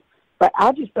you, but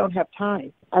I just don't have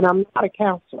time, and I'm not a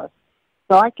counselor.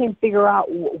 So I can't figure out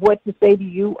what to say to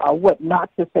you or what not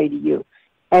to say to you.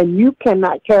 And you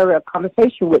cannot carry a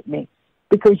conversation with me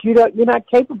because you're not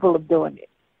capable of doing it.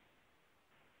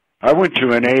 I went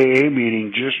to an AA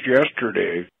meeting just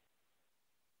yesterday.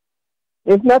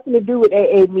 There's nothing to do with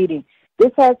AA meeting.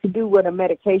 This has to do with a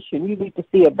medication. You need to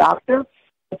see a doctor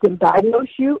that can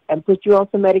diagnose you and put you on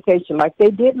some medication like they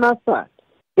did my son.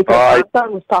 Because my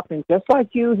son was talking just like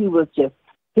you. He's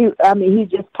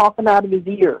just talking out of his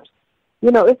ears.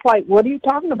 It's like, what are you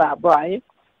talking about, Brian?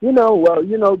 This and so.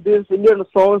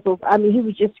 He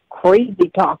was just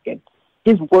crazy talking,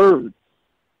 his words.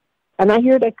 And I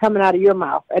hear that coming out of your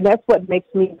mouth, and that's what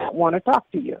makes me not want to talk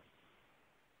to you.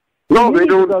 No, they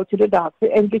don't. Go to the doctor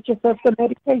and get yourself some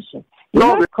medication.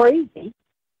 You're not crazy.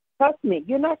 Trust me,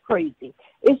 you're not crazy.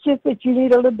 It's just that you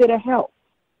need a little bit of help.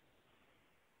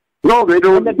 No, they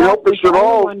don't help us at all. The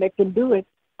only one that can do it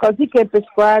because he can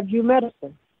prescribe you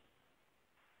medicine.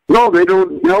 No, they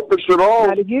don't help us at all.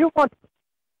 Now, if you don't want,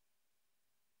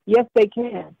 yes, they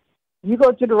can. You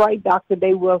go to the right doctor,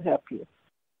 they will help you.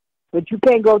 But you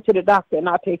can't go to the doctor and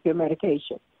not take your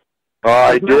medication.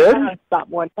 I did? I stopped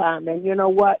one time, and you know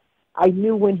what? I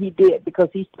knew when he did because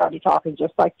he started talking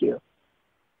just like you.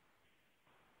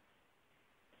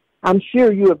 I'm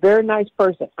sure you're a very nice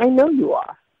person. I know you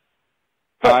are.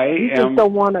 But you just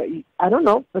don't want to, I don't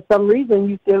know, for some reason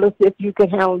you feel as if you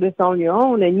can handle this on your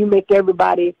own, and you make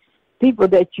everybody, people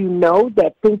that you know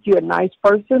that think you're a nice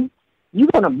person,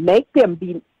 you're going to make them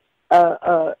be,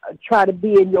 try to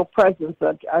be in your presence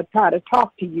or try to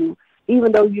talk to you,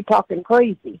 even though you're talking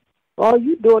crazy. All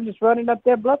you're doing is running up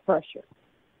their blood pressure.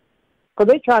 Because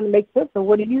they're trying to make sense of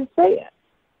what are you saying.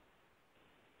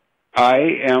 I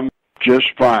am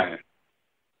just fine.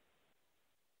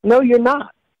 No, you're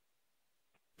not.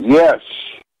 Yes.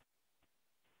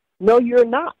 No, you're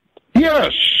not.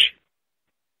 Yes.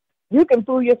 You can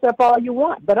fool yourself all you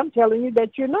want, but I'm telling you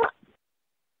that you're not.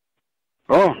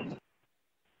 Oh.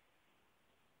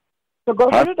 So go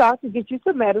to the doctor, get you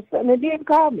some medicine, and then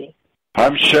call me.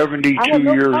 I'm 72 I have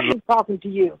no years problem talking to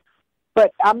you,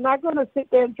 but I'm not going to sit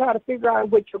there and try to figure out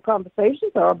what your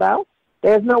conversations are about.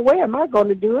 There's no way am I going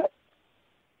to do it.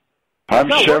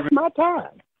 What's my time?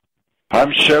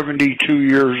 I'm 72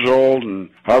 years old, and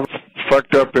I've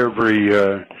fucked up every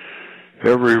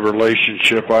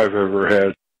relationship I've ever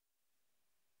had.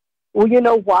 Well, you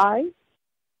know why?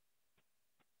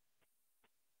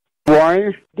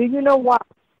 Why? Do you know why?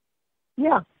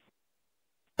 Yeah.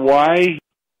 Why?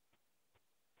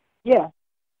 Yeah.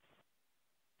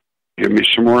 Give me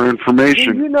some more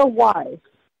information. Do you know why?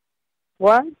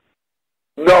 What?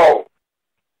 No.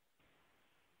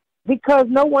 Because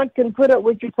no one can put up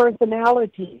with your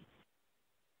personality.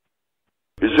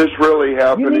 Is this really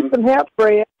happening? You need some help,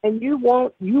 Fred, and you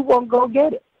won't go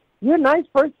get it. You're a nice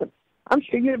person. I'm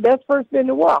sure you're the best person in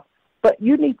the world, but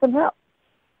you need some help,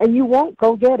 and you won't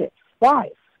go get it. Why?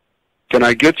 Can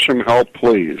I get some help,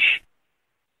 please?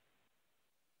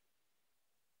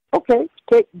 Okay,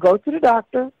 go to the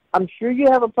doctor. I'm sure you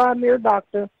have a primary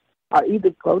doctor, or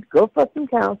either go for some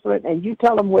counseling, and you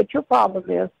tell them what your problem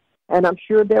is, and I'm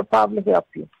sure they'll probably help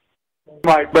you.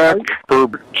 My back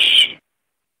hurts.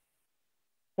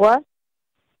 What?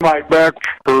 My back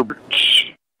hurts.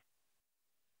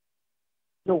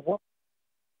 The what?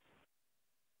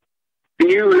 Can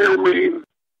you hear me?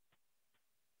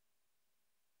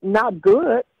 Not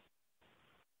good.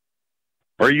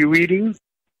 Are you eating?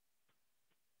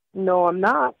 No, I'm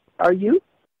not. Are you?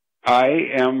 I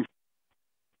am.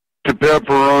 The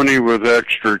pepperoni with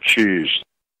extra cheese.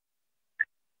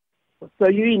 So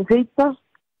you eating pizza?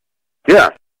 Yeah.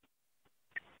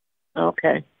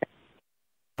 Okay.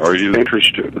 Are you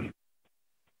interested?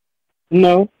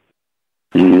 No.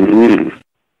 Mm-hmm.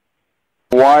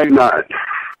 Why not?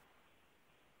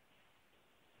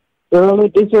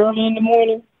 This early in the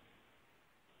morning?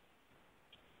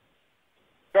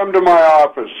 Come to my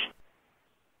office.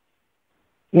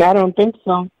 No, I don't think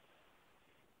so.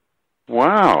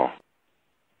 Wow.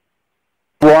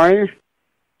 Why?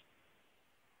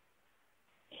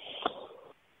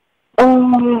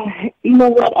 You know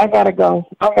what? I gotta go.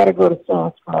 I gotta go to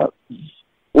Sam's Club.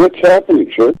 What's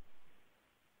happening, sir?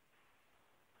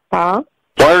 Huh?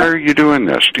 Why are you doing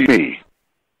this to me?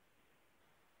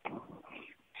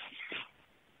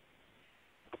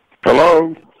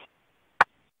 Hello?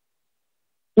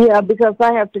 Yeah, because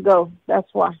I have to go. That's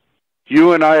why.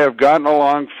 You and I have gotten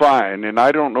along fine, and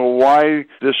I don't know why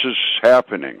this is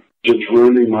happening. It's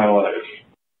ruining my life.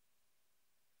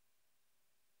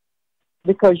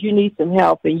 Because you need some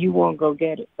help and you won't go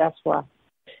get it. That's why.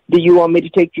 Do you want me to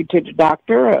take you to the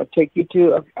doctor or take you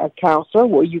to a counselor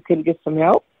where you can get some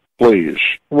help? Please.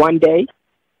 One day?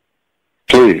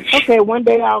 Please. Okay, one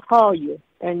day I'll call you.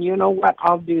 And you know what?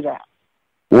 I'll do that.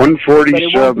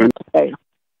 147.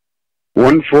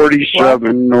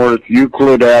 147 North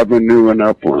Euclid Avenue in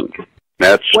Upland.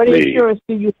 That's what me. What insurance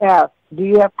do you have? Do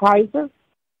you have Kaiser?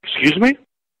 Excuse me?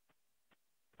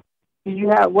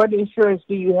 What insurance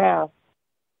do you have?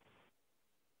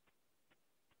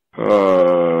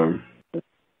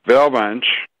 Bailbondsh.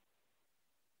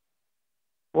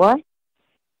 What?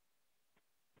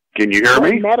 Can you hear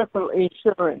me? Medical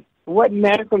insurance. What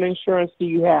medical insurance do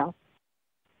you have?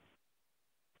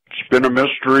 It's been a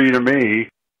mystery to me.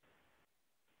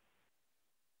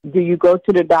 Do you go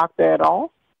to the doctor at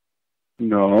all?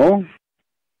 No.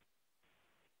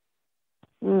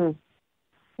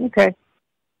 Okay.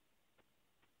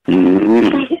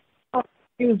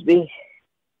 Excuse me.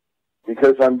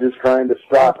 Because I'm just trying to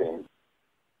stop him.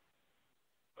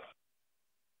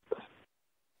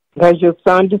 Has your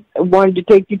son just wanted to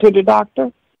take you to the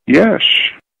doctor? Yes.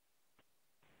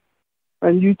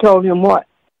 And you told him what?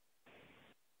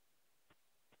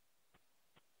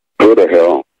 Go to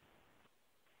hell.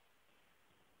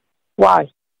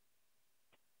 Why?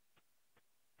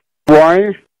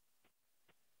 Why?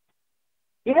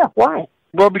 Yeah, why?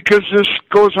 Well, because this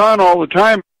goes on all the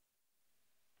time.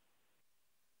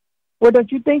 Well,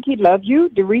 don't you think he loves you?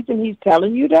 The reason he's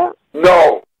telling you that?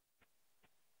 No.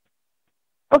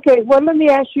 Okay, well, let me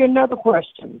ask you another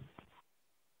question.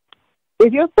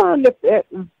 If your son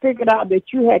figured out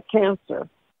that you had cancer,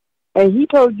 and he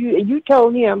told you, and you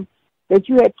told him that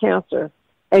you had cancer,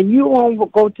 and you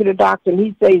won't go to the doctor, and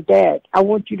he says, Dad, I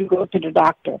want you to go to the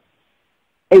doctor.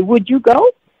 Hey, would you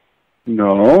go?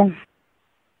 No.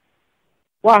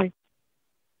 Why?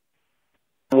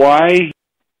 Why?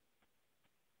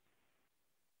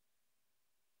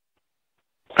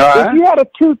 If you had a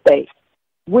toothache,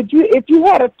 would you? If you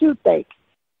had a toothache,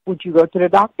 would you go to the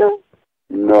doctor?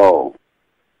 No.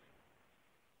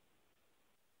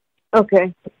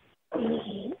 Okay.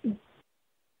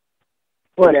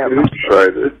 Whatever.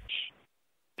 It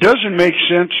doesn't make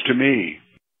sense to me.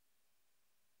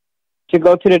 To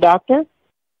go to the doctor?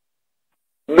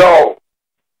 No.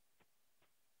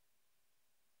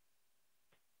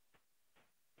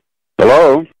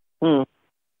 Hello?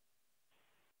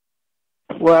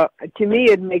 Well, to me,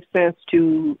 it makes sense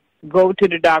to go to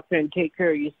the doctor and take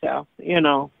care of yourself. You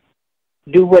know,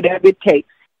 do whatever it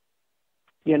takes.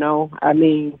 You know, I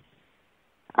mean,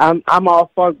 I'm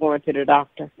all for going to the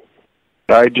doctor.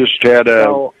 I just had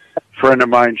a friend of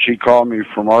mine. She called me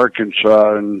from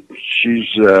Arkansas, and she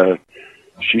says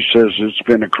it's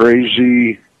been a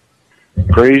crazy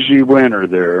winter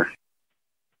there.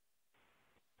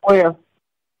 Where?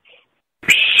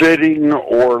 Sitting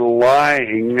or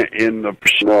lying in the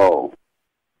snow.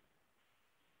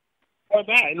 Or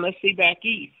that, let's see back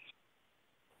east.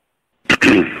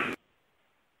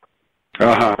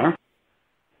 Uh-huh.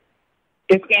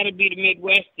 It's got to be the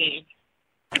Midwest then.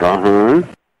 Uh-huh.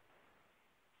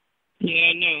 Yeah,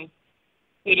 I know.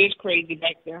 It is crazy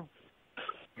back there.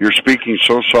 You're speaking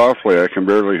so softly, I can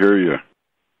barely hear you.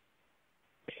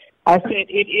 I said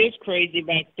it is crazy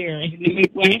back there in the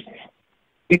Midwest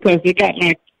because they got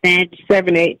like 5,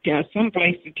 7, 8, some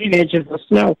places 10 inches of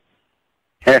snow.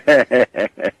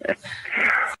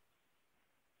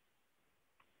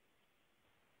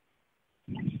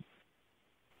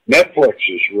 Netflix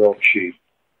is real cheap.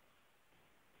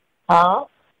 Huh?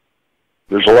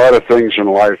 There's a lot of things in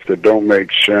life that don't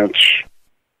make sense.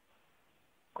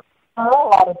 A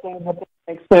lot of things that don't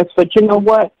make sense, but you know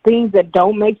what? Things that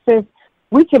don't make sense,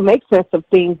 we can make sense of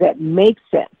things that make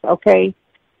sense, okay?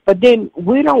 But then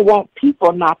we don't want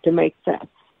people not to make sense.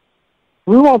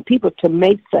 We want people to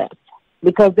make sense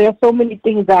because there are so many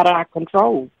things out of our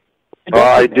control.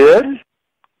 I did?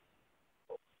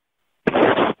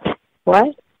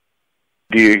 What?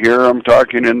 Do you hear them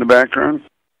talking in the background?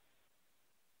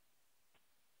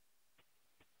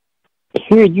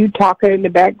 Hear you talking in the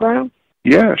background?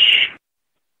 Yes.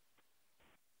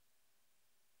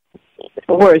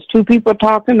 Or is 2 people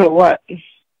talking or what?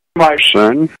 My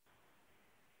son.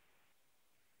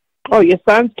 Oh, your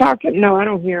son's talking? No, I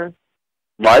don't hear him.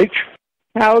 Mike?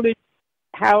 How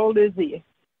old is he?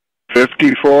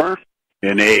 54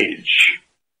 in age.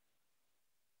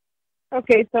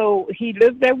 Okay, so he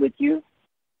lives there with you?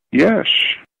 Yes.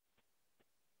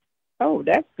 Oh,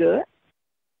 that's good.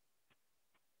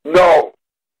 No.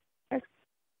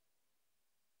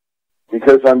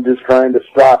 Because I'm just trying to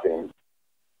stop him.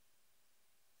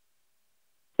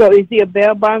 So is he a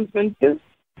bail bondsman too?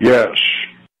 Yes.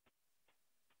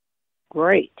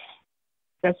 Great.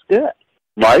 That's good.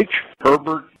 Mike?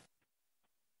 Herbert?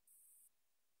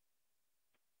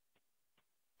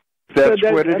 That's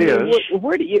what it is.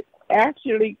 Where do you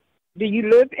actually, do you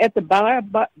live at the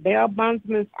bail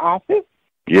bondsman's office?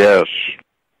 Yes.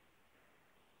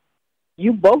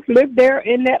 You both live there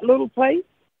in that little place?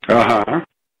 Uh-huh.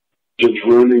 It's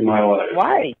ruining my life.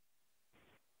 Why?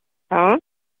 Huh?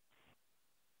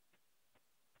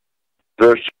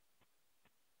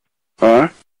 Huh?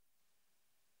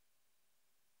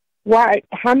 Why?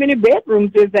 How many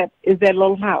bedrooms is that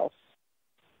little house?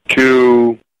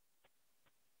 2.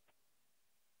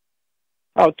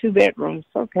 Oh, 2 bedrooms.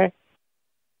 Okay.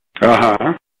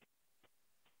 Uh-huh.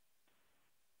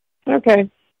 Okay.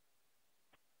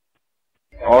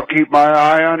 I'll keep my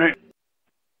eye on it.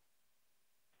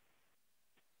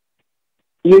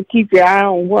 You keep your eye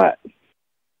on what?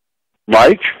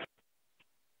 Mike?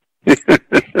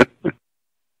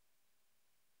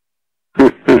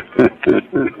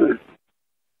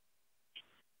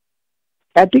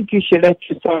 I think you should let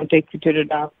your son take you to the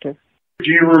doctor. Do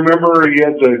you remember he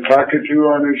had the cockatoo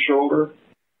on his shoulder?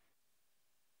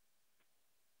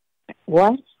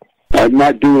 What? I'm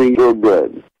not doing so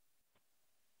good.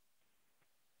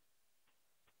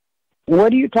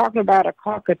 What are you talking about, a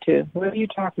cockatoo? What are you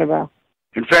talking about?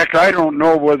 In fact, I don't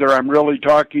know whether I'm really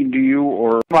talking to you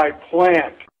or my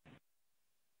plant.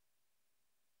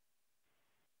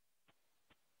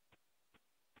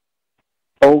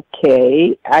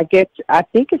 Okay, I think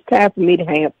it's time for me to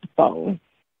hang up the phone.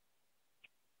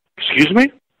 Excuse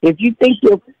me? If you think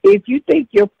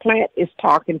your plant is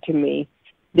talking to me,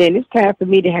 then it's time for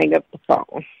me to hang up the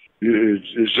phone.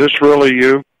 Is this really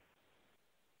you?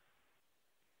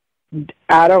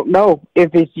 I don't know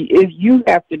if you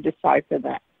have to decipher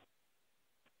that.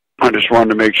 I just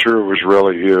wanted to make sure it was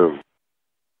really you.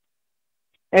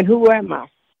 And who am I?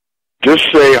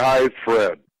 Just say hi,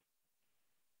 Fred.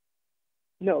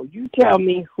 No, you tell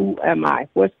me who am I.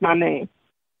 What's my name?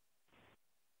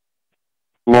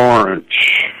 Lawrence.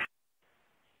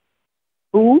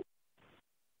 Who?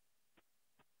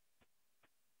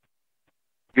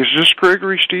 Is this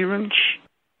Gregory Stevens?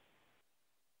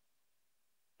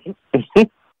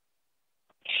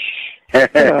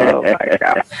 Oh, my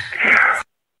God.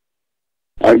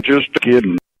 I'm just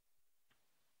kidding.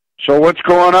 So what's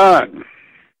going on?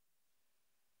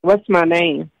 What's my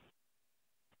name?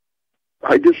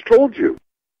 I just told you.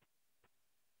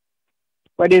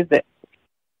 What is it?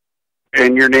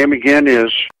 And your name again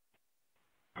is?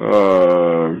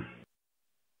 Earl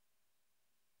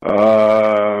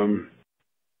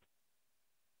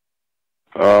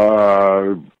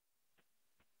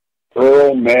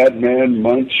Madman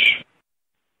Munch.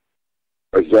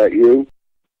 Is that you?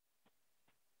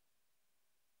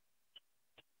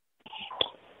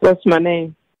 What's my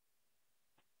name?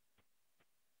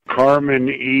 Carmen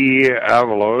E.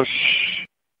 Avalos.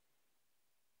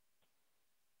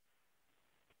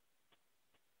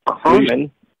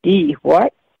 Carmen E.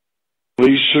 What?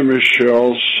 Lisa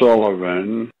Michelle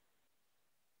Sullivan.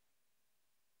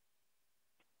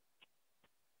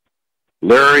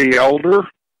 Larry Elder.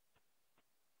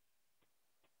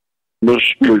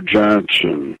 Mr.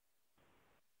 Johnson.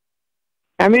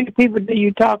 How many people do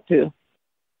you talk to?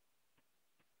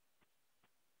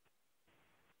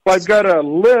 I've got a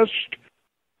list.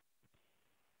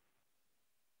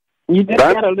 You just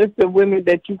got a list of women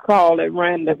that you call at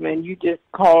random, and you just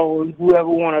call whoever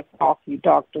want to talk, you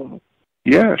talk to them.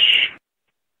 Yes.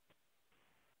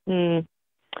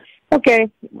 Okay,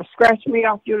 scratch me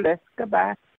off your list.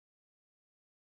 Goodbye.